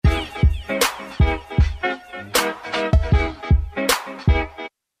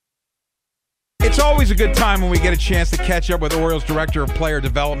always a good time when we get a chance to catch up with Orioles Director of Player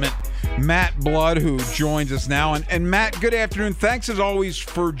Development, Matt Blood, who joins us now. And Matt, good afternoon. Thanks, as always,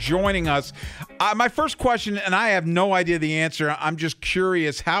 for joining us. My first question, and I have no idea the answer, I'm just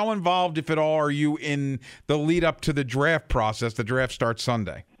curious, how involved, if at all, are you in the lead-up to the draft process? The draft starts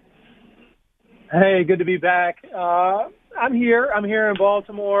Sunday. Hey, good to be back. I'm here. I'm here in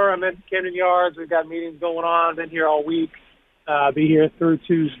Baltimore. I'm at Camden Yards. We've got meetings going on. I've been here all week. Be here through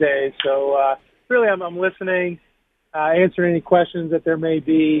Tuesday. So really, I'm listening, answering any questions that there may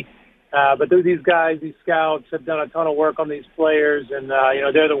be. But these guys, these scouts, have done a ton of work on these players, and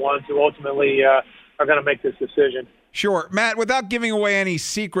they're the ones who ultimately are going to make this decision. Sure. Matt, without giving away any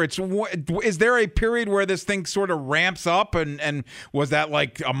secrets, is there a period where this thing sort of ramps up? And was that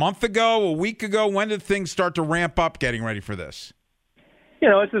like a month ago, a week ago? When did things start to ramp up getting ready for this?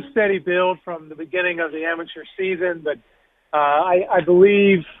 It's a steady build from the beginning of the amateur season, but I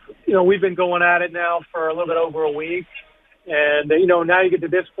believe, we've been going at it now for a little bit over a week. And, now you get to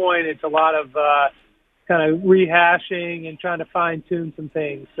this point, it's a lot of kind of rehashing and trying to fine-tune some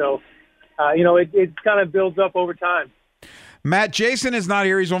things. So, it kind of builds up over time. Matt, Jason is not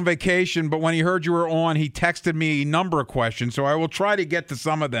here. He's on vacation, but when he heard you were on, he texted me a number of questions, so I will try to get to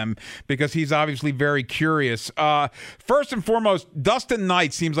some of them because he's obviously very curious. First and foremost, Dustin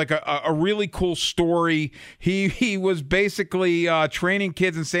Knight seems like a really cool story. He was basically training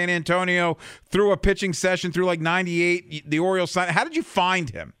kids in San Antonio through a pitching session through like 98. The Orioles signed. How did you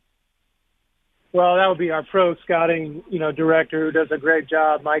find him? Well, that would be our pro scouting, director who does a great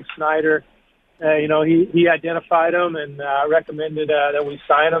job, Mike Snyder. He identified him and recommended that we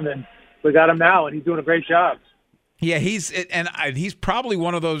sign him, and we got him now, and he's doing a great job. Yeah, he's probably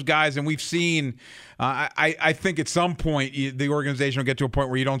one of those guys, and we've seen. I think at some point the organization will get to a point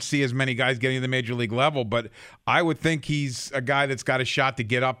where you don't see as many guys getting to the major league level, but I would think he's a guy that's got a shot to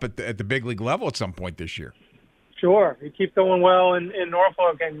get up at the big league level at some point this year. Sure, he keeps going well in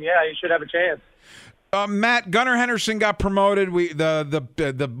Norfolk, and yeah, he should have a chance. Matt, Gunnar Henderson got promoted.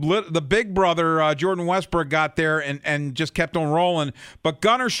 The big brother, Jordan Westbrook, got there and just kept on rolling. But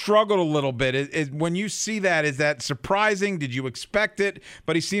Gunnar struggled a little bit. When you see that, is that surprising? Did you expect it?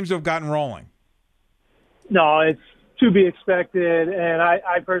 But he seems to have gotten rolling. No, it's to be expected, and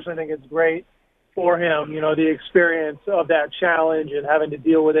I personally think it's great for him, the experience of that challenge and having to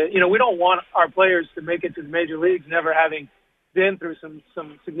deal with it. We don't want our players to make it to the major leagues never having been through some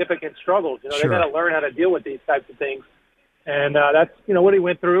significant struggles. Sure. They got to learn how to deal with these types of things. And that's, what he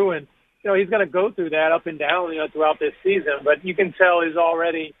went through. And, he's going to go through that up and down, throughout this season. But you can tell he's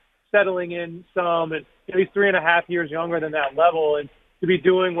already settling in some. And he's 3.5 years younger than that level. And to be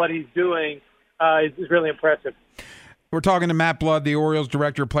doing what he's doing is really impressive. We're talking to Matt Blood, the Orioles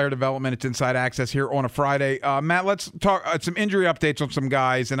Director of Player Development. It's Inside Access here on a Friday. Matt, let's talk some injury updates on some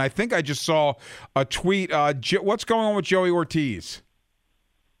guys. And I think I just saw a tweet. What's going on with Joey Ortiz?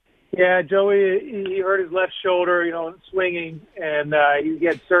 Yeah, Joey, he hurt his left shoulder, swinging, and he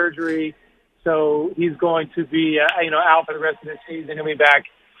had surgery. So he's going to be, out for the rest of this season. He'll be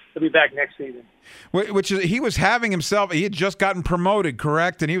back next season. Which is, he was having himself, he had just gotten promoted,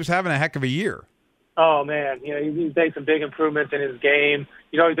 correct? And he was having a heck of a year. Oh, man, he's made some big improvements in his game.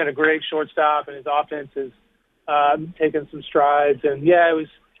 He's been a great shortstop, and his offense has taken some strides. And, yeah, it was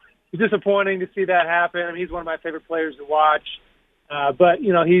disappointing to see that happen. I mean, he's one of my favorite players to watch. But,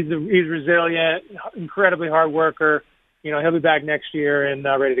 he's resilient, incredibly hard worker. He'll be back next year and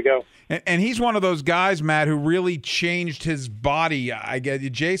ready to go. And he's one of those guys, Matt, who really changed his body. I get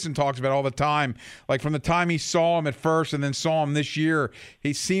Jason talks about it all the time. Like from the time he saw him at first and then saw him this year,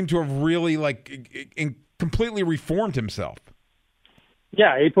 he seemed to have really completely reformed himself.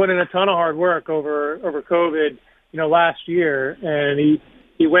 Yeah, he put in a ton of hard work over COVID, last year, and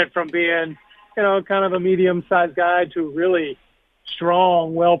he went from being, kind of a medium-sized guy to really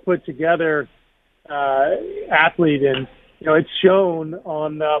strong, well put together athlete, and it's shown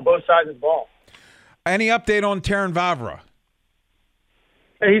on both sides of the ball. Any update on Terrin Vavra?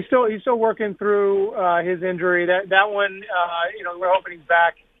 He's still working through his injury. That one, we're hoping he's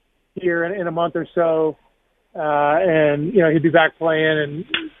back here in a month or so, and he'll be back playing, and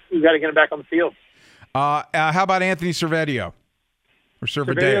we've got to get him back on the field. How about Anthony Servadio? Or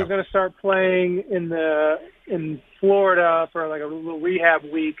Servadio? Servadio's going to start playing in Florida for like a little rehab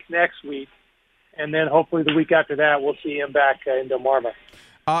week next week. And then hopefully the week after that, we'll see him back in Delmarva.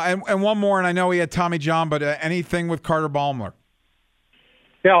 And one more, and I know he had Tommy John, but anything with Carter Baumler?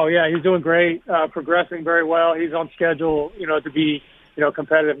 Yeah, he's doing great, progressing very well. He's on schedule, to be,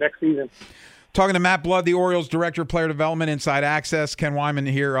 competitive next season. Talking to Matt Blood, the Orioles Director of Player Development, Inside Access. Ken Wyman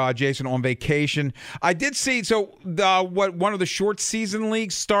here, Jason on vacation. I did see, one of the short season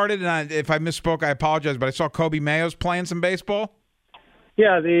leagues started, and if I misspoke, I apologize, but I saw Kobe Mayo's playing some baseball.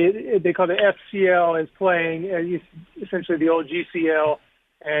 Yeah, they call it FCL is playing, essentially the old GCL.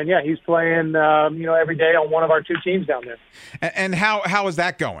 And, yeah, he's playing, every day on one of our two teams down there. And how is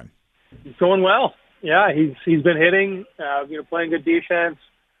that going? It's going well. Yeah, he's been hitting, playing good defense.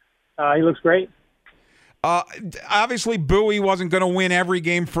 He looks great. Obviously, Bowie wasn't going to win every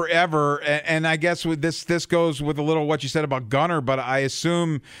game forever, and I guess with this goes with a little what you said about Gunnar, but I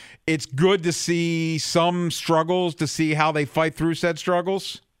assume it's good to see some struggles, to see how they fight through said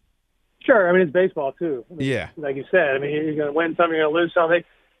struggles. Sure. I mean, it's baseball, too. Yeah. Like you said, I mean, you're going to win some, you're going to lose some.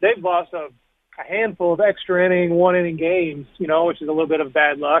 They've lost a handful of extra inning, one-inning games, which is a little bit of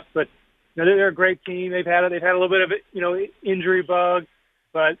bad luck. But, they're a great team. They've had a little bit of, injury bug,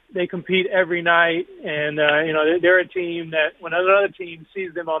 but they compete every night. And, they're a team that when another team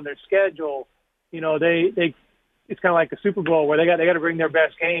sees them on their schedule, it's kind of like a Super Bowl where they got to bring their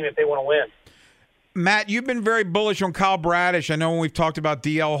best game if they want to win. Matt, you've been very bullish on Kyle Bradish. I know when we've talked about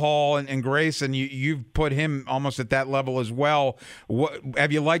DL Hall and Grayson, you've put him almost at that level as well.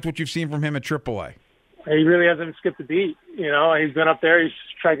 Have you liked what you've seen from him at AAA? He really hasn't skipped a beat. He's been up there. He's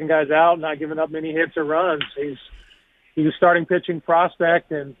striking guys out, not giving up many hits or runs. He's a starting pitching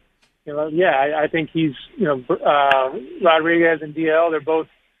prospect, and I think he's Rodriguez and DL. They're both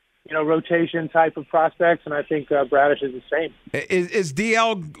rotation type of prospects, and I think Bradish is the same. Is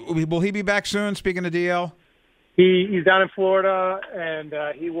DL, will he be back soon, speaking of DL? He's down in Florida, and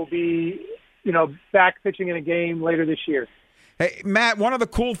he will be, back pitching in a game later this year. Hey, Matt, one of the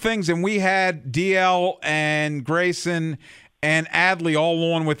cool things, and we had DL and Grayson and Adley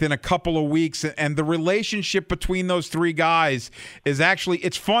all on within a couple of weeks, and the relationship between those three guys is actually,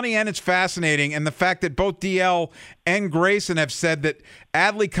 it's funny and it's fascinating, and the fact that both DL and Grayson have said that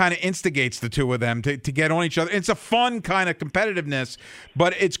Adley kind of instigates the two of them to get on each other. It's a fun kind of competitiveness,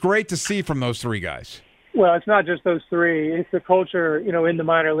 but it's great to see from those three guys. Well, it's not just those three. It's the culture, in the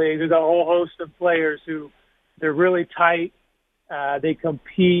minor leagues. There's a whole host of players who they're really tight. They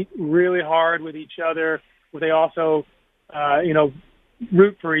compete really hard with each other. They also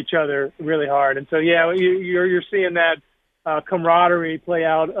root for each other really hard. And so, yeah, you're seeing that camaraderie play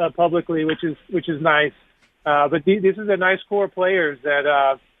out publicly, which is nice. But this is a nice core of players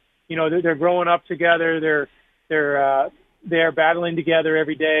that, they're growing up together. They're battling together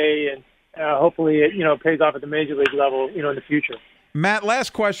every day, and hopefully it pays off at the major league level, in the future. Matt,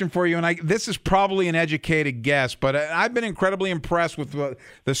 last question for you, and this is probably an educated guess, but I've been incredibly impressed with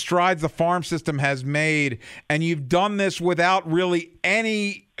the strides the farm system has made, and you've done this without really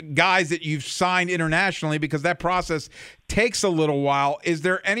any guys that you've signed internationally because that process takes a little while. Is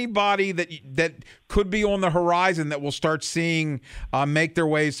there anybody that could be on the horizon that we'll start seeing make their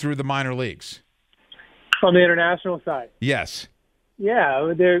ways through the minor leagues? On the international side? Yes.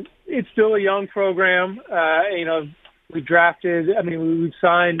 Yeah, it's still a young program, we've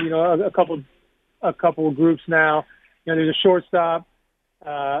signed, a couple of groups now. There's a shortstop,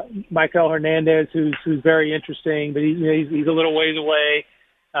 Michael Hernandez, who's very interesting, but he's a little ways away.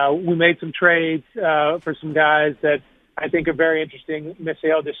 We made some trades for some guys that I think are very interesting.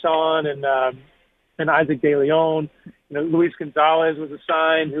 Misael Deson and Isaac De Leon. Luis Gonzalez was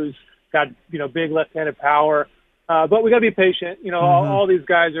assigned, who's got big left-handed power. But we got to be patient. All these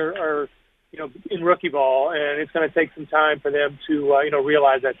guys are in rookie ball, and it's going to take some time for them to,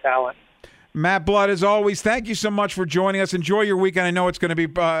 realize that talent. Matt Blood, as always, thank you so much for joining us. Enjoy your weekend. I know it's going to be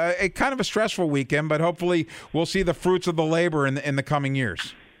a kind of a stressful weekend, but hopefully we'll see the fruits of the labor in the coming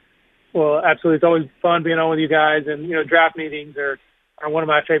years. Well, absolutely. It's always fun being on with you guys, and, draft meetings are one of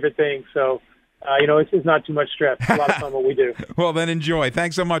my favorite things. So, it's not too much stress. It's a lot of fun what we do. Well, then enjoy.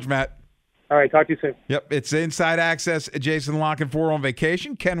 Thanks so much, Matt. All right, talk to you soon. Yep, it's Inside Access. Jason Lockenfor on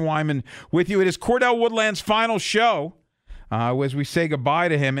vacation. Ken Wyman with you. It is Cordell Woodland's final show as we say goodbye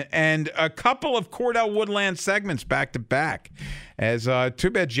to him. And a couple of Cordell Woodland segments back to back. Too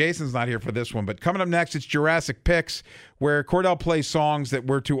bad Jason's not here for this one. But coming up next, it's Jurassic Picks, where Cordell plays songs that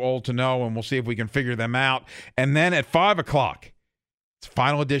we're too old to know, and we'll see if we can figure them out. And then at 5 o'clock, it's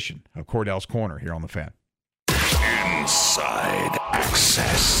final edition of Cordell's Corner here on The Fan. Inside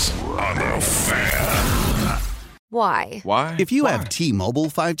Access on The Fan. Why? Why? If you have T-Mobile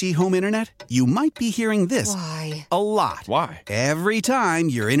 5G home internet, you might be hearing this Why? a lot. Why? Every time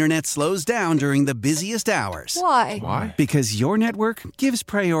your internet slows down during the busiest hours. Why? Why? Because your network gives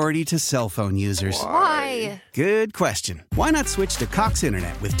priority to cell phone users. Why? Good question. Why not switch to Cox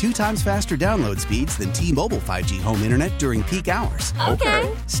Internet with 2 times faster download speeds than T-Mobile 5G home internet during peak hours? Okay.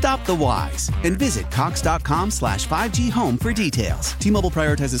 Stop the whys and visit cox.com/5G home for details. T-Mobile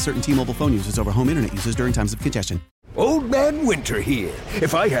prioritizes certain T-Mobile phone users over home internet users during times of congestion. Old Man Winter here.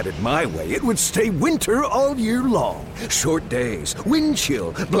 If I had it my way, it would stay winter all year long. Short days, wind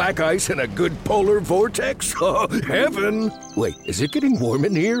chill, black ice, and a good polar vortex. Oh, heaven. Wait, is it getting warm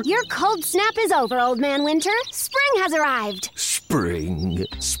in here? Your cold snap is over, Old Man Winter. Spring has arrived. Spring.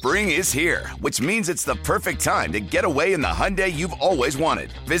 Spring is here, which means it's the perfect time to get away in the Hyundai you've always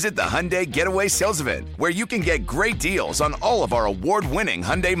wanted. Visit the Hyundai Getaway Sales Event, where you can get great deals on all of our award-winning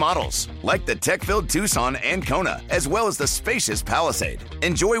Hyundai models, like the tech-filled Tucson and Kona, as well as the spacious Palisade.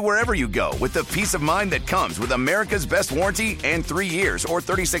 Enjoy wherever you go with the peace of mind that comes with America's best warranty and 3 years or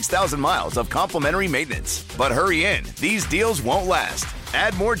 36,000 miles of complimentary maintenance. But hurry in, these deals won't last.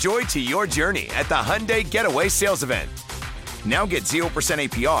 Add more joy to your journey at the Hyundai Getaway Sales Event. Now get 0%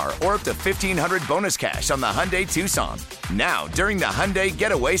 APR or up to $1,500 bonus cash on the Hyundai Tucson. Now, during the Hyundai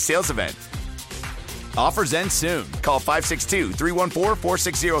Getaway Sales Event. Offers end soon. Call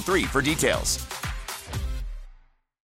 562-314-4603 for details.